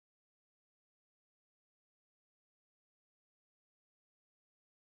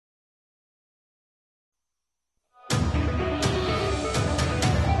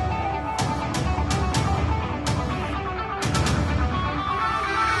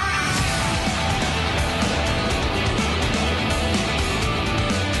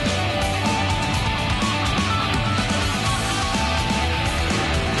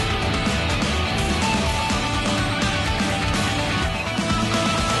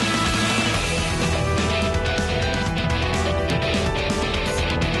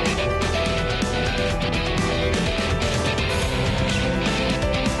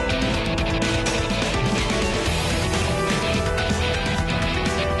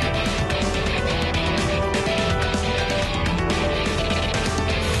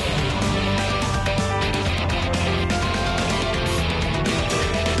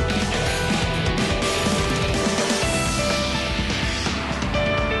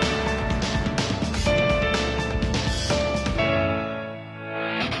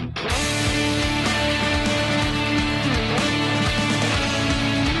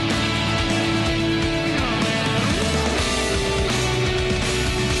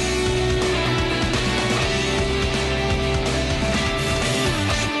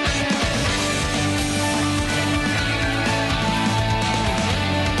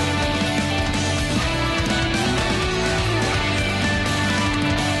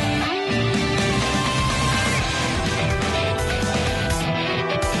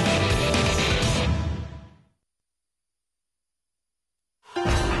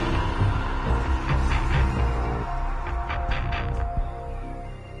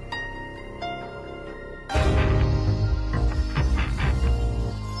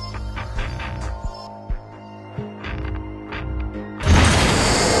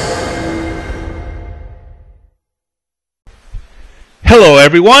Hello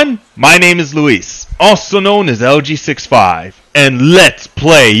everyone, my name is Luis, also known as LG65, and Let's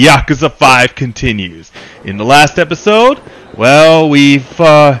Play Yakuza 5 continues. In the last episode, well, we've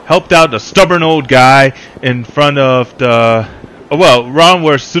helped out a stubborn old guy in front of the... around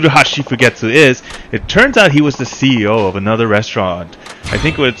where Tsuruhashi Fugetsu is. It turns out he was the CEO of another restaurant. I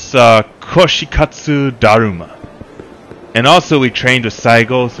think it was Koshikatsu Daruma. And also we trained with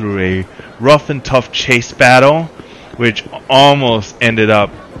Saigo through a rough and tough chase battle, which almost ended up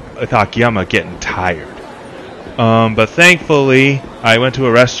with Akiyama getting tired. But thankfully, I went to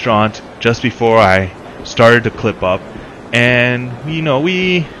a restaurant just before I started to clip up, and, you know,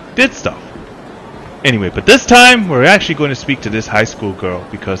 we did stuff. Anyway, but this time, we're actually going to speak to this high school girl,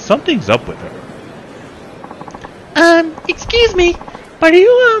 because something's up with her. Excuse me, are you,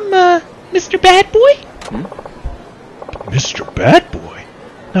 Mr. Bad Boy? Mr. Bad Boy?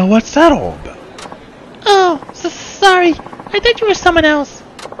 Now what's that all about? Oh, sorry. I thought you were someone else.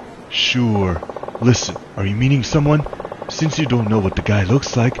 Sure. Listen, are you meeting someone? Since you don't know what the guy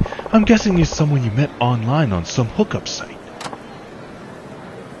looks like, I'm guessing he's someone you met online on some hookup site.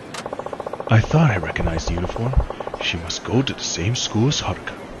 I thought I recognized the uniform. She must go to the same school as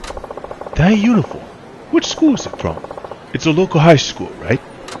Haruka. That uniform? Which school is it from? It's a local high school, right?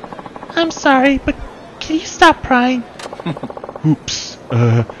 I'm sorry, but can you stop prying? Oops.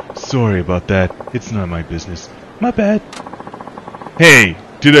 Sorry about that. It's not my business. My bad. Hey,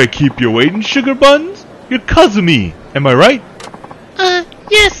 did I keep you waiting, sugar buns? You're Kazumi, am I right?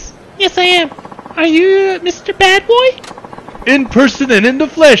 Yes. Yes, I am. Are you Mr. Bad Boy? In person and in the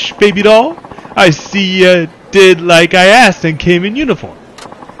flesh, baby doll. I see you did like I asked and came in uniform.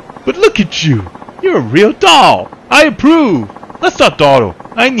 But look at you. You're a real doll. I approve. Let's not dawdle.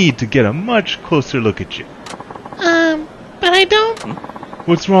 I need to get a much closer look at you. But I don't...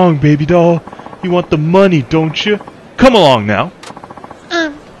 What's wrong, baby doll? You want the money, don't you? Come along now.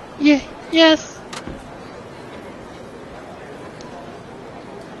 Yes.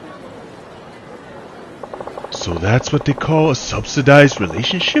 So that's what they call a subsidized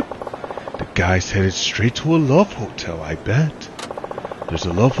relationship? The guy's headed straight to a love hotel, I bet. There's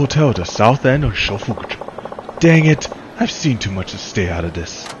a love hotel at the south end of Shofukucho. Dang it, I've seen too much to stay out of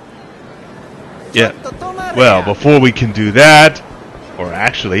this. Yeah, well, before we can do that, or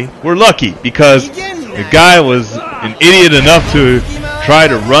actually, we're lucky, because the guy was an idiot enough to try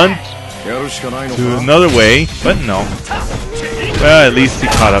to run to another way, but no. Well, at least he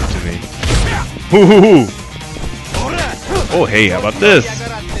caught up to me. Hoo-hoo-hoo! Oh, hey, how about this?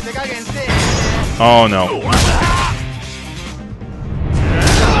 Oh, no.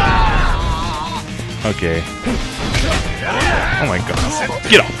 Okay. Oh my god.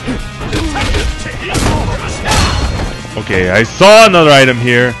 Get off! Okay, I saw another item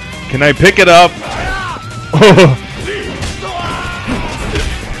here. Can I pick it up?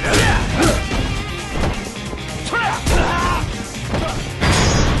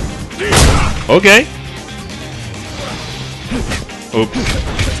 Okay. Oops.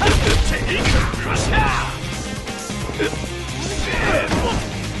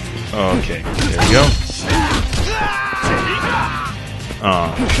 Okay, there we go.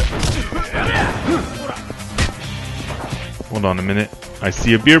 Hold on a minute. I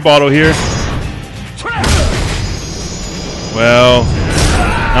see a beer bottle here. Well,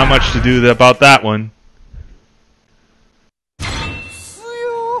 not much to do about that one.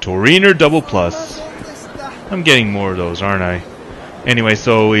 Tauriner Double Plus. I'm getting more of those, aren't I? Anyway,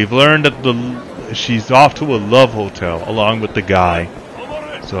 so we've learned that she's off to a love hotel along with the guy.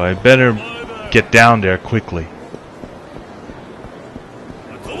 So I better get down there quickly.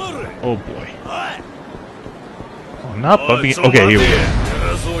 Oh boy. Oh, not bumping. Okay, here we go.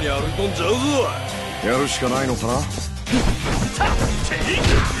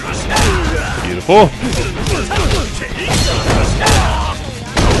 Beautiful.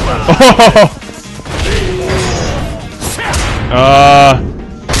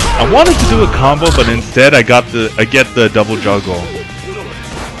 I wanted to do a combo, but instead I get the double juggle.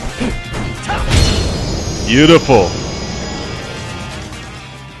 Beautiful.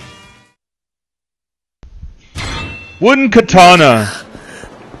 Wooden katana.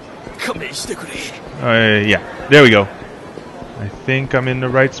 Yeah, there we go. I think I'm in the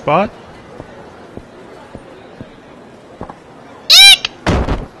right spot.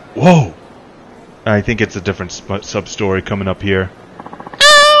 Whoa! I think it's a different sub-story coming up here.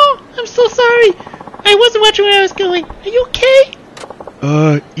 Oh! I'm so sorry! I wasn't watching where I was going. Are you okay?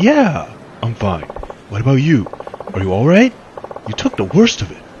 Yeah. I'm fine. What about you? Are you alright? You took the worst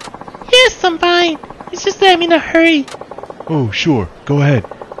of it. Yes, I'm fine. It's just that I'm in a hurry. Oh, sure. Go ahead.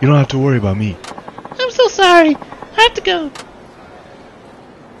 You don't have to worry about me. I'm so sorry. I have to go.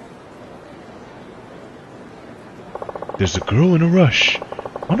 There's a girl in a rush.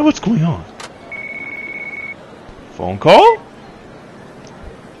 Wonder what's going on. Phone call?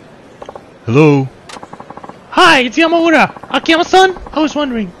 Hello? Hi, it's Yamamura. Akiyama-san? I was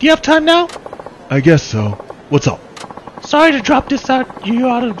wondering, do you have time now? I guess so. What's up? Sorry to drop this you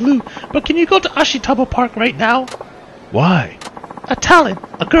out of the blue, but can you go to Ashitaba Park right now? Why? A talent,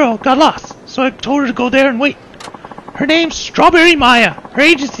 a girl, got lost, so I told her to go there and wait. Her name's Strawberry Maya. Her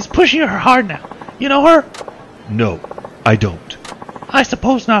agency's pushing her hard now. You know her? No, I don't. I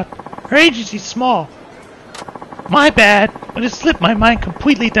suppose not. Her agency's small. My bad, but it slipped my mind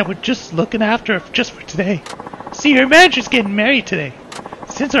completely that we're just looking after her just for today. See, her manager's getting married today.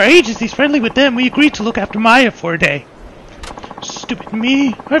 Since our agency's friendly with them, we agreed to look after Maya for a day. Stupid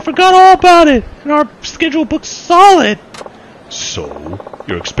me. I forgot all about it, and our schedule book's solid. So,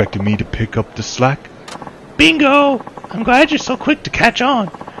 you're expecting me to pick up the slack? Bingo! I'm glad you're so quick to catch on.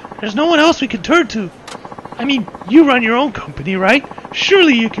 There's no one else we can turn to. I mean, you run your own company, right?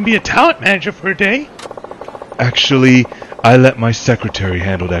 Surely you can be a talent manager for a day. Actually, I let my secretary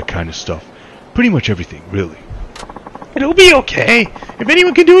handle that kind of stuff. Pretty much everything, really. It'll be okay. If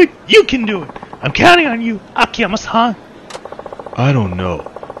anyone can do it, you can do it. I'm counting on you, Akiyama-san. I don't know.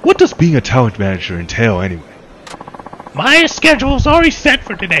 What does being a talent manager entail anyway? Maya's schedule's already set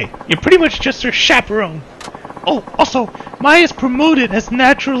for today. You're pretty much just her chaperone. Oh, also, Maya's promoted as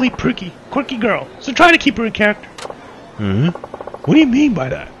naturally quirky girl, so try to keep her in character. What do you mean by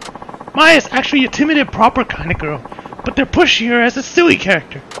that? Maya's actually a timid and proper kind of girl, but they're pushing her as a silly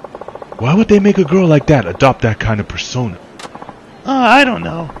character. Why would they make a girl like that adopt that kind of persona? I don't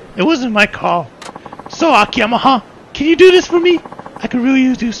know. It wasn't my call. So, Akiyama, can you do this for me? I could really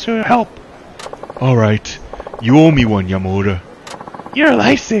use your help. Alright. You owe me one, Yamamura. You're a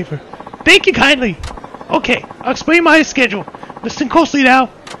lifesaver. Thank you kindly. Okay, I'll explain Maya's schedule. Listen closely now.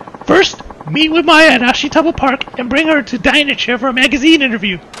 First, meet with Maya at Ashitaba Park and bring her to Diner Chair for a magazine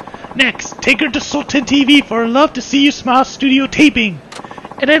interview. Next, take her to Sultan TV for her Love to See You Smile studio taping.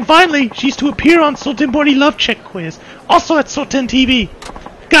 And then finally, she's to appear on Sultan Body Love Check quiz, also at Sultan TV.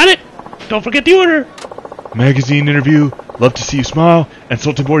 Got it? Don't forget the order. Magazine interview, Love to See You Smile, and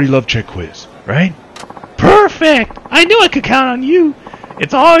Sultan Body Love Check quiz, right? Perfect! I knew I could count on you.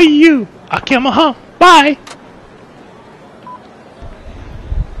 It's all you, Akiyama. Bye!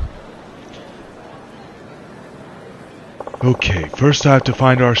 Okay, first I have to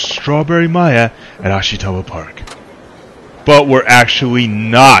find our Strawberry Maya at Ashitaba Park. But we're actually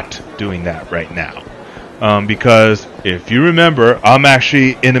not doing that right now. Because, if you remember, I'm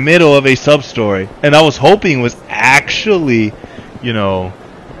actually in the middle of a sub-story. And I was hoping was actually,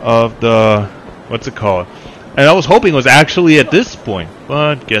 of the... What's it called? And I was hoping it was actually at this point.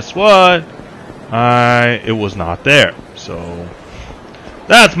 But guess what? It was not there. So,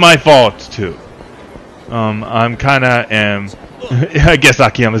 that's my fault, too. I'm kinda I guess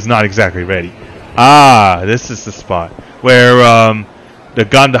Akiyama's not exactly ready. This is the spot where the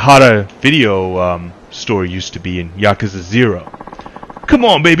Gandahara video store used to be in Yakuza 0. Come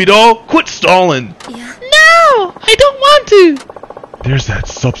on, baby doll, quit stalling. Yeah. No, I don't want to. There's that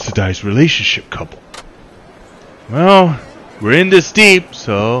subsidized relationship couple. Well, we're in this deep,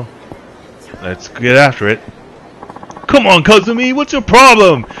 so let's get after it. Come on, Kazumi, what's your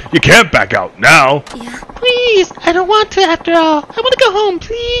problem? You can't back out now. Yeah. Please, I don't want to after all. I want to go home,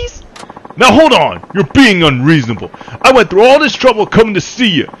 please. Now hold on, you're being unreasonable. I went through all this trouble coming to see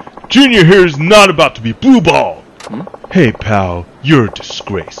you. Junior here is not about to be blue-balled. Hey, pal, you're a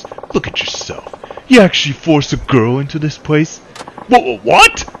disgrace. Look at yourself. You actually forced a girl into this place?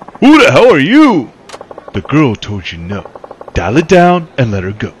 What? Who the hell are you? The girl told you no. Dial it down and let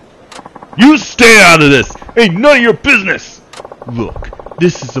her go. You stay out of this! Ain't none of your business! Look,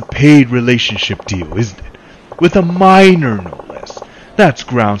 this is a paid relationship deal, isn't it? With a minor, no less. That's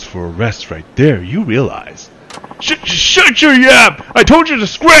grounds for arrest right there, you realize. Shut your yap! I told you to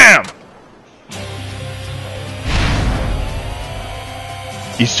scram!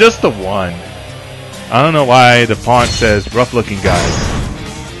 He's just the one. I don't know why the font says rough-looking guys.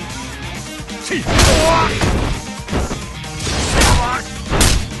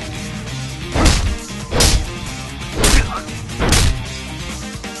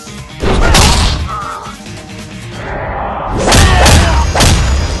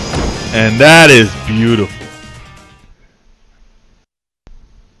 And that is beautiful.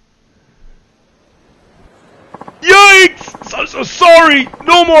 Yikes! So sorry!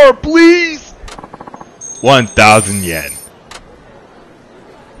 No more, please! 1,000 yen.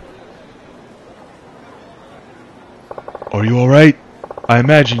 Are you alright? I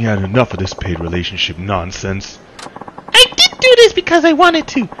imagine you had enough of this paid relationship nonsense. I did do this because I wanted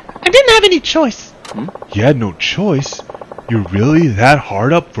to. I didn't have any choice. You had no choice? You're really that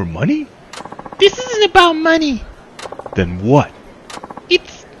hard up for money? This isn't about money. Then what?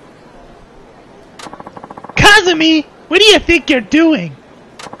 It's... Kazumi, what do you think you're doing?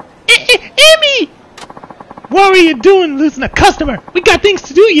 Emmy! What were you doing losing a customer? We got things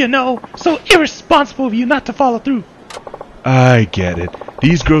to do, you know. So irresponsible of you not to follow through. I get it.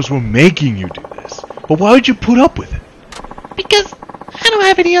 These girls were making you do this. But why would you put up with it? Because I don't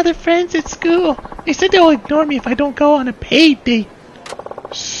have any other friends at school. They said they'll ignore me if I don't go on a paid date.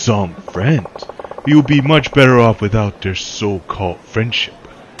 Some friends? You'll be much better off without their so-called friendship.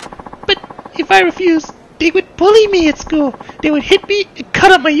 But if I refuse, they would bully me at school. They would hit me and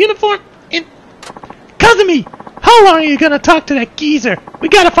cut up my uniform and... Kazumi! How long are you gonna talk to that geezer? We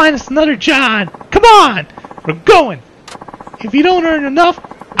gotta find us another John. Come on! We're going. If you don't earn enough,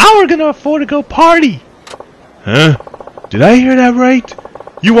 how are we gonna afford to go party? Huh? Did I hear that right?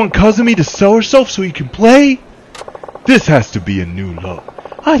 You want Kazumi to sell herself so you can play? This has to be a new low.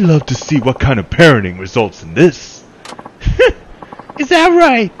 I'd love to see what kind of parenting results in this. Is that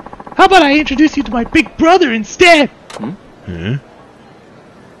right? How about I introduce you to my big brother instead? Huh?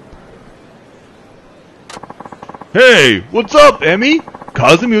 Hey, what's up, Emmy?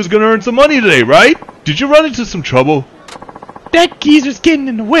 Kazumi was gonna earn some money today, right? Did you run into some trouble? That geezer's getting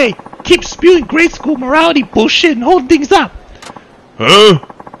in the way. Keeps spewing grade school morality bullshit and holding things up. Huh?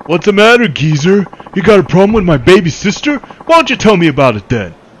 What's the matter, geezer? You got a problem with my baby sister? Why don't you tell me about it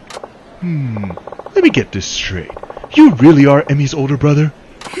then? Let me get this straight. You really are Emmy's older brother?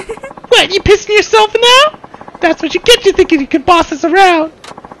 What, you pissing yourself now? That's what you get you thinking you can boss us around.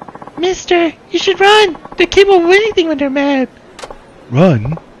 Mister, you should run. They're capable of anything when they're mad.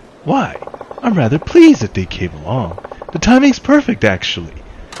 Run? Why? I'm rather pleased that they came along. The timing's perfect, actually.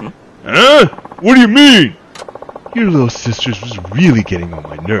 Huh? What do you mean? Your little sisters was really getting on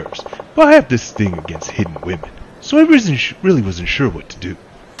my nerves, but I have this thing against hidden women, so I really wasn't sure what to do.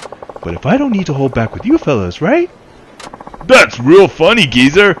 But if I don't need to hold back with you fellas, right? That's real funny,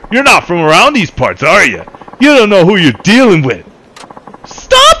 geezer. You're not from around these parts, are you? You don't know who you're dealing with.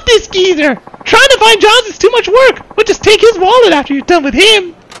 Stop this geezer! Trying to find Johns is too much work. We'll just take his wallet after you're done with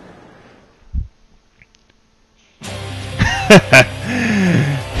him.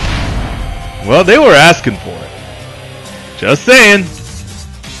 Well, they were asking for it. Just saying.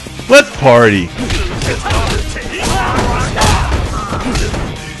 Let's party.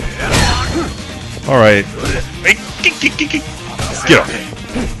 Alright. Get up.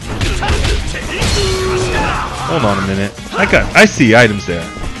 Hold on a minute. I see items there.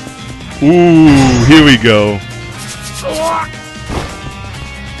 Ooh, here we go.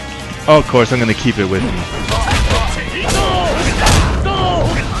 Oh, of course, I'm gonna keep it with me.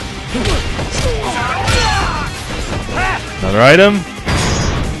 Another item.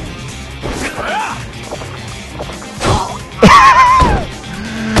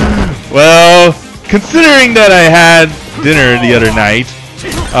 Well, considering that I had dinner the other night,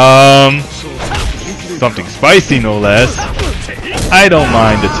 something spicy no less, I don't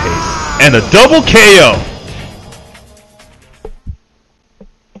mind the taste. And a double KO!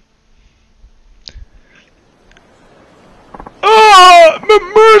 Oh,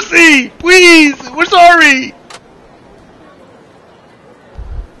 mercy! Please! We're sorry!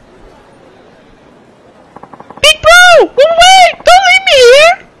 Big bro! Wait! Don't leave me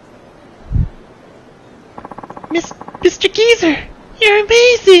here! Mr. Geezer, you're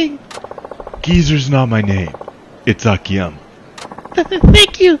amazing! Geezer's not my name. It's Akiyama.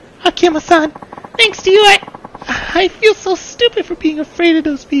 Thank you, Akiyama-san. Thanks to you, I feel so stupid for being afraid of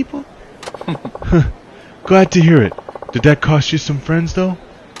those people. Glad to hear it. Did that cost you some friends, though?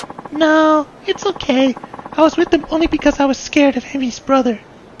 No, it's okay. I was with them only because I was scared of Emmy's brother.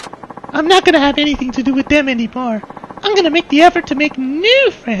 I'm not gonna have anything to do with them anymore. I'm gonna make the effort to make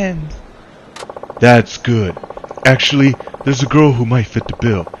new friends. That's good. Actually, there's a girl who might fit the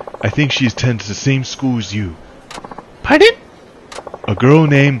bill. I think she attends the same school as you. Pardon? A girl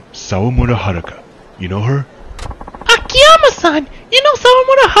named Sawamura Haruka. You know her? Akiyama-san! You know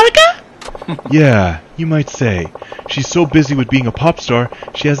Sawamura Haruka? Yeah, you might say. She's so busy with being a pop star,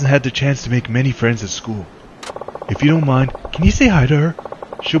 she hasn't had the chance to make many friends at school. If you don't mind, can you say hi to her?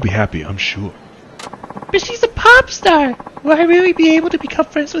 She'll be happy, I'm sure. But she's a pop star. Will I really be able to become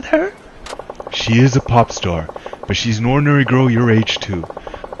friends with her? She is a pop star, but she's an ordinary girl your age too.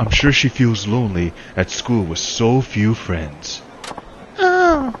 I'm sure she feels lonely at school with so few friends.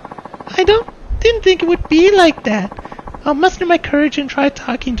 Oh, I didn't think it would be like that. I'll muster my courage and try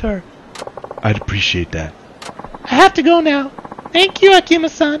talking to her. I'd appreciate that. I have to go now. Thank you,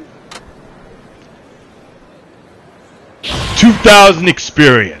 Akima-san. 2,000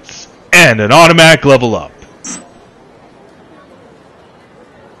 experience and an automatic level up.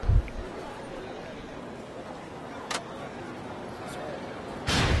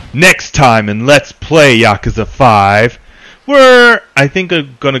 Next time in Let's Play Yakuza 5, we're, I think,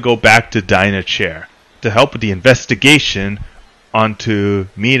 going to go back to Dynachair to help with the investigation onto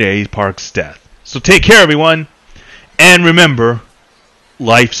Mirei Park's death. So take care, everyone, and remember,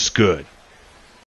 life's good.